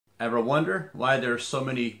Ever wonder why there's so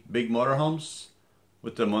many big motorhomes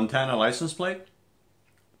with the Montana license plate?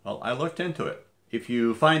 Well, I looked into it. If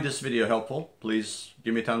you find this video helpful, please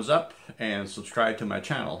give me a thumbs up and subscribe to my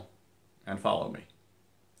channel and follow me.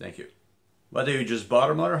 Thank you. Whether you just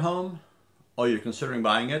bought a motorhome or you're considering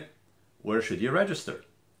buying it, where should you register?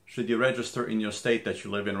 Should you register in your state that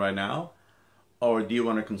you live in right now? Or do you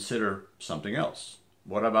want to consider something else?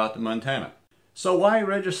 What about Montana? So why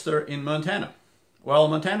register in Montana? Well,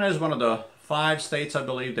 Montana is one of the 5 states, I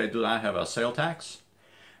believe, that do not have a sale tax.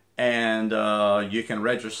 And you can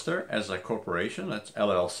register as a corporation, that's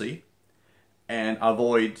LLC, and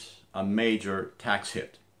avoid a major tax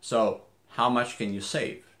hit. So how much can you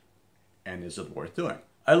save? And is it worth doing?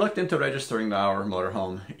 I looked into registering our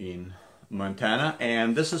motorhome in Montana,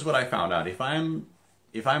 and this is what I found out. If I'm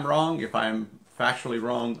wrong, if I'm factually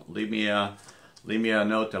wrong, leave me a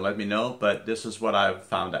note and let me know, but this is what I've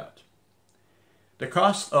found out. The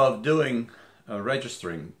cost of doing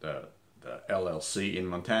registering the LLC in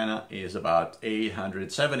Montana is about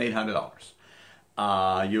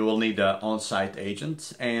 $700–800. You will need an on-site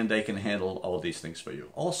agent, and they can handle all these things for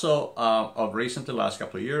you. Also, of recently, last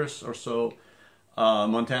couple of years or so,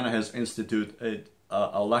 Montana has instituted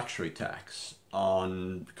a luxury tax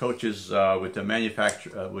on coaches with the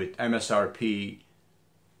manufacturer with MSRP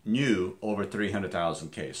new over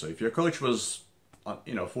 300,000 So if your coach was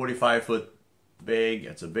 45 foot big,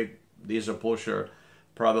 it's a big diesel pusher,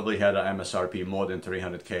 probably had an MSRP more than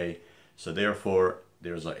 300K, so therefore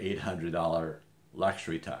there's an $800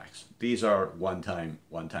 luxury tax. These are one-time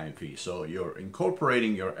fees. So you're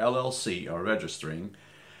incorporating your LLC or registering,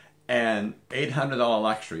 and $800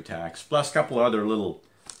 luxury tax plus a couple of other little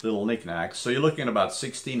knickknacks. So you're looking at about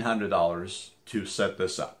 $1,600 to set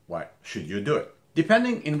this up. Why should you do it?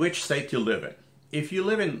 Depending in which state you live in. If you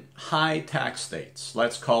live in high tax states,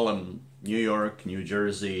 let's call them New York, New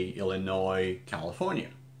Jersey, Illinois, California,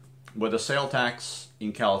 where the sale tax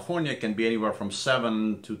in California can be anywhere from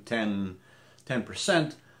 7 to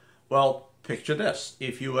 10%. Well, picture this.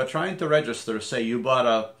 If you are trying to register, say you bought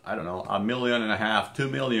 $1.5 million,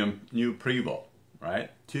 $2 million new Prevost,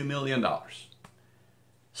 right? $2 million.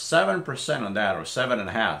 7% on that, or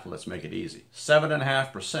 7.5%, let's make it easy.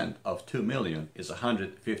 7.5% of $2 million is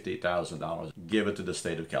 $150,000. Give it to the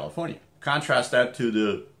state of California. Contrast that to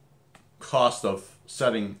the cost of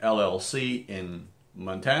setting LLC in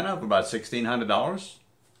Montana of about $1,600.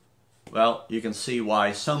 Well, you can see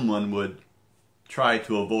why someone would try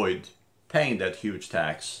to avoid paying that huge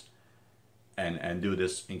tax and do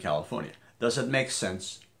this in California. Does it make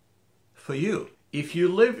sense for you? If you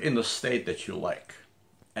live in the state that you like,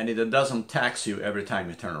 and it doesn't tax you every time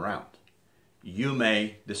you turn around, you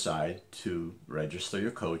may decide to register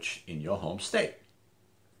your coach in your home state.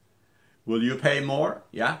 Will you pay more?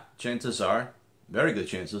 Yeah, chances are, very good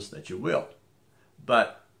chances that you will.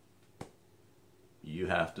 But you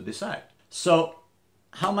have to decide. So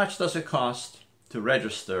how much does it cost to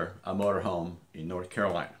register a motorhome in North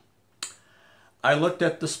Carolina? I looked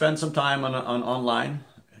at to spend some time on online,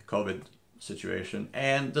 COVID situation,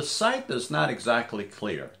 and the site is not exactly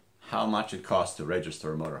clear how much it costs to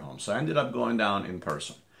register a motorhome. So I ended up going down in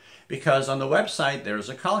person, because on the website there's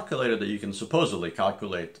a calculator that you can supposedly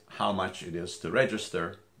calculate how much it is to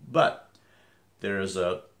register, but there's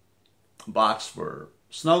a box for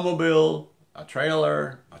snowmobile, a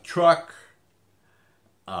trailer, a truck,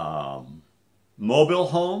 mobile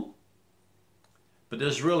home, but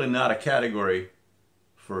there's really not a category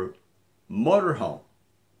for motorhome,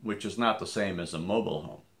 which is not the same as a mobile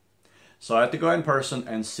home. So I had to go in person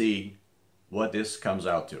and see what this comes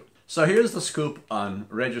out to. So here's the scoop on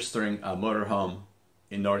registering a motorhome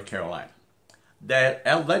in North Carolina. The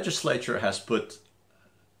legislature has put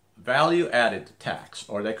value-added tax,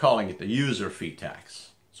 or they're calling it the user fee tax.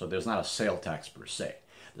 So there's not a sale tax per se.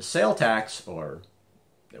 The sale tax, or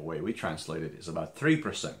the way we translate it, is about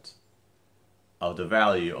 3% of the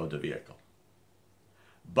value of the vehicle.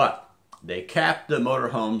 But they capped the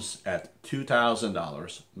motorhomes at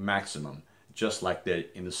 $2,000 maximum, just like they're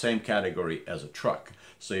in the same category as a truck.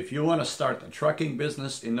 So if you want to start a trucking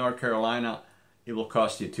business in North Carolina, it will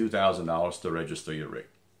cost you $2,000 to register your rig.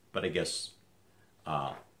 But I guess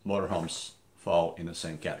motorhomes fall in the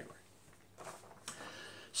same category.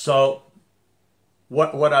 So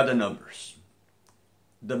what are the numbers?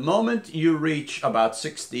 The moment you reach about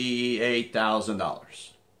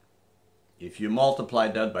 $68,000, if you multiply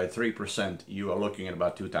that by 3%, you are looking at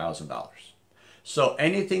about $2,000. So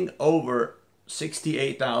anything over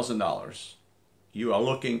 $68,000, you are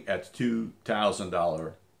looking at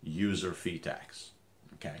 $2,000 user fee tax.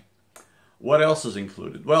 Okay. What else is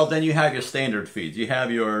included? Well, then you have your standard fees. You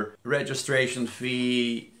have your registration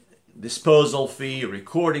fee, disposal fee,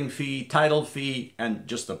 recording fee, title fee, and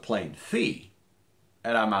just a plain fee,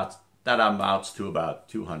 that amounts to about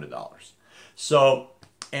 $200. So,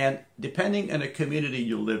 and depending on the community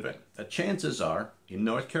you live in, the chances are in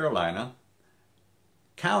North Carolina,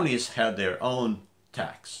 counties have their own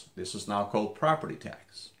tax. This is now called property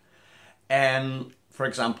tax. And for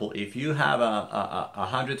example, if you have a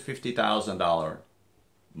 $150,000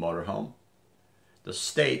 motorhome,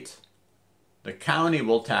 the county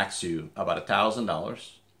will tax you about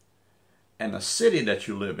 $1,000, and the city that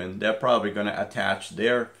you live in, they're probably going to attach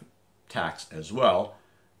their tax as well,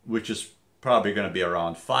 which is probably going to be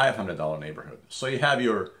around $500 neighborhood. So you have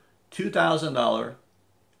your $2,000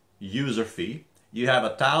 user fee, you have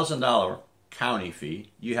a $1,000 county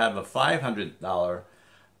fee, you have a $500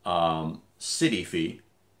 city fee,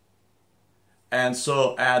 and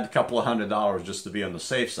so add a couple of $100 just to be on the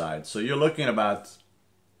safe side. So you're looking at about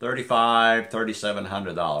 $3,500,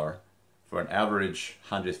 $3,700 for an average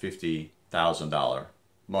 $150,000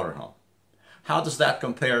 motorhome. How does that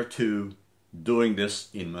compare to doing this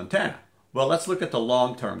in Montana? Well, let's look at the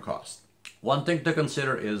long-term cost. One thing to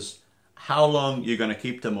consider is how long you're going to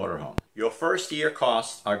keep the motorhome. Your first year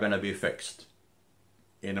costs are going to be fixed.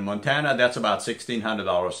 In Montana, that's about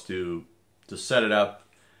 $1,600 to set it up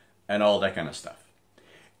and all that kind of stuff.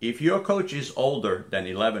 If your coach is older than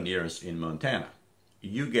 11 years in Montana,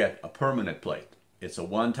 you get a permanent plate. It's a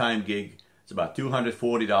one-time gig. It's about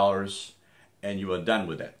 $240 and you are done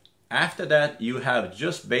with it. After that, you have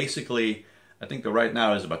just basically, I think the right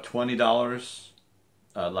now is about $20,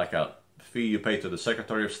 like a fee you pay to the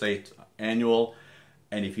Secretary of State annual.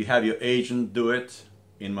 And if you have your agent do it,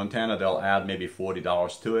 in Montana, they'll add maybe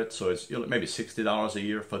 $40 to it. So it's maybe $60 a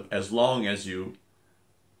year for as long as you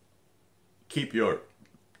keep your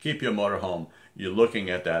motorhome. You're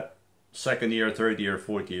looking at that second year, third year,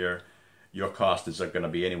 fourth year. Your cost is going to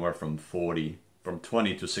be anywhere from $20 to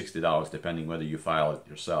 $60, depending whether you file it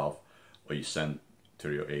yourself or you send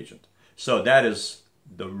to your agent. So that is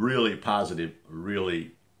the really positive,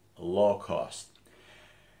 really low cost.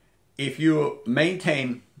 If you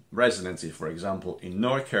maintain residency, for example, in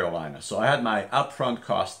North Carolina, so I had my upfront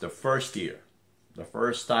cost the first year. The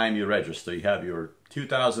first time you register, you have your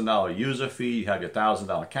 $2,000 user fee, you have your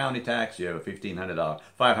 $1,000 county tax, you have a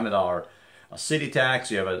 $500 city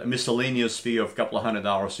tax, you have a miscellaneous fee of a couple of $100,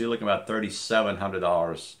 so you're looking at about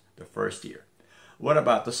 $3,700 the first year. What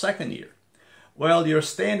about the second year? Well, your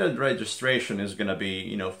standard registration is going to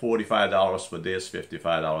be, $45 for this,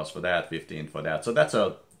 $55 for that, $15 for that. So that's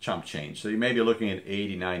a chump change. So you may be looking at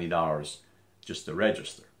 $80, $90 just to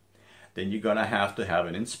register. Then you're going to have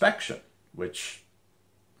an inspection, which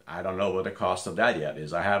I don't know what the cost of that yet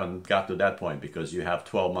is. I haven't got to that point because you have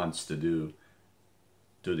 12 months to do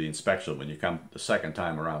the inspection. When you come the second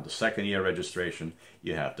time around, the second year registration,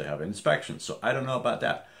 you have to have an inspection. So I don't know about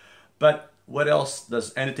that. But what else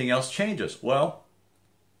does anything else changes? Well,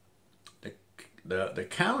 the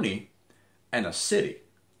county and a city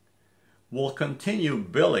will continue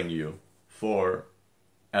billing you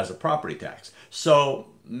as a property tax. So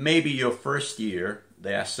maybe your first year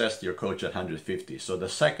they assessed your coach at $150. So the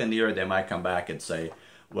second year they might come back and say,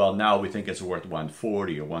 well, now we think it's worth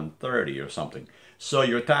 $140 or $130 or something. So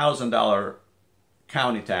your $1,000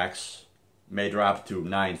 county tax may drop to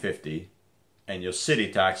 $950, and your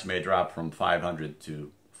city tax may drop from $500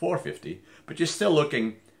 to $450, but you're still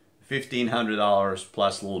looking $1,500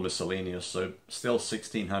 plus a little miscellaneous, so still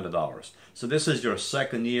 $1,600. So this is your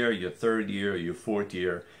second year, your third year, your fourth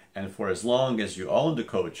year, and for as long as you own the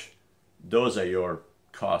coach, those are your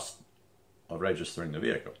costs of registering the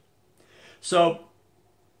vehicle. So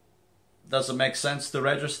does it make sense to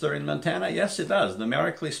register in Montana? Yes, it does.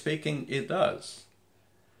 Numerically speaking, it does.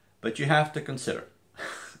 But you have to consider,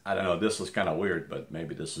 I don't know, this is kind of weird, but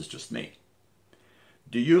maybe this is just me.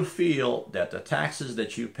 Do you feel that the taxes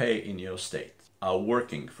that you pay in your state are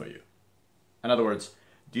working for you? In other words,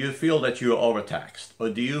 do you feel that you are overtaxed? Or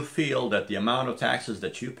do you feel that the amount of taxes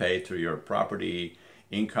that you pay through your property,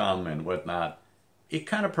 income, and whatnot, it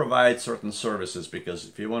kind of provides certain services? Because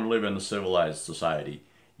if you want to live in a civilized society,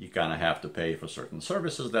 you kind of have to pay for certain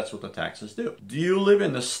services. That's what the taxes do. Do you live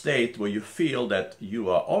in a state where you feel that you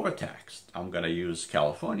are overtaxed? I'm going to use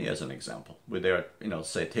California as an example, with their,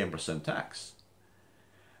 say 10% tax.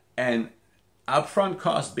 And upfront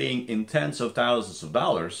costs being in tens of thousands of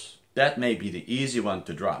dollars, that may be the easy one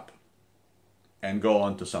to drop and go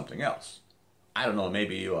on to something else. I don't know,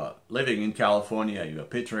 maybe you are living in California, you are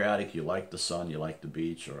patriotic, you like the sun, you like the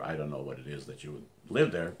beach, or I don't know what it is that you would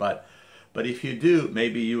live there. But if you do,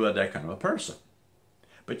 maybe you are that kind of a person.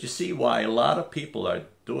 But you see why a lot of people are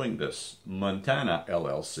doing this Montana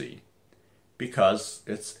LLC, because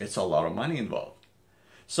it's a lot of money involved.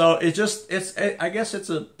 So I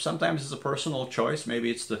guess sometimes it's a personal choice.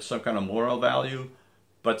 Maybe it's some kind of moral value,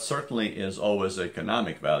 but certainly is always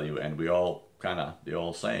economic value. And we all the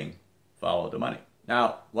old saying, follow the money.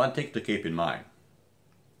 Now, one thing to keep in mind,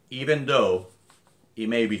 even though it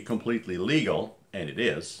may be completely legal, and it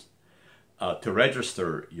is, to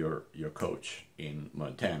register your coach in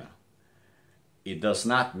Montana, it does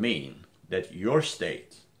not mean that your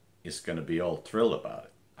state is going to be all thrilled about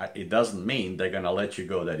it. It doesn't mean they're going to let you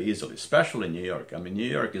go that easily, especially in New York. I mean, New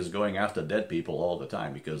York is going after dead people all the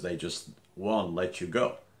time because they just won't let you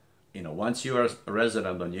go. You know, once you are a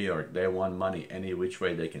resident of New York, they want money any which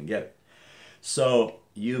way they can get it. So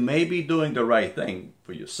you may be doing the right thing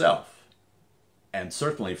for yourself, and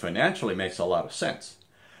certainly financially makes a lot of sense.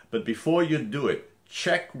 But before you do it,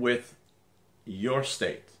 check with your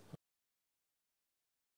state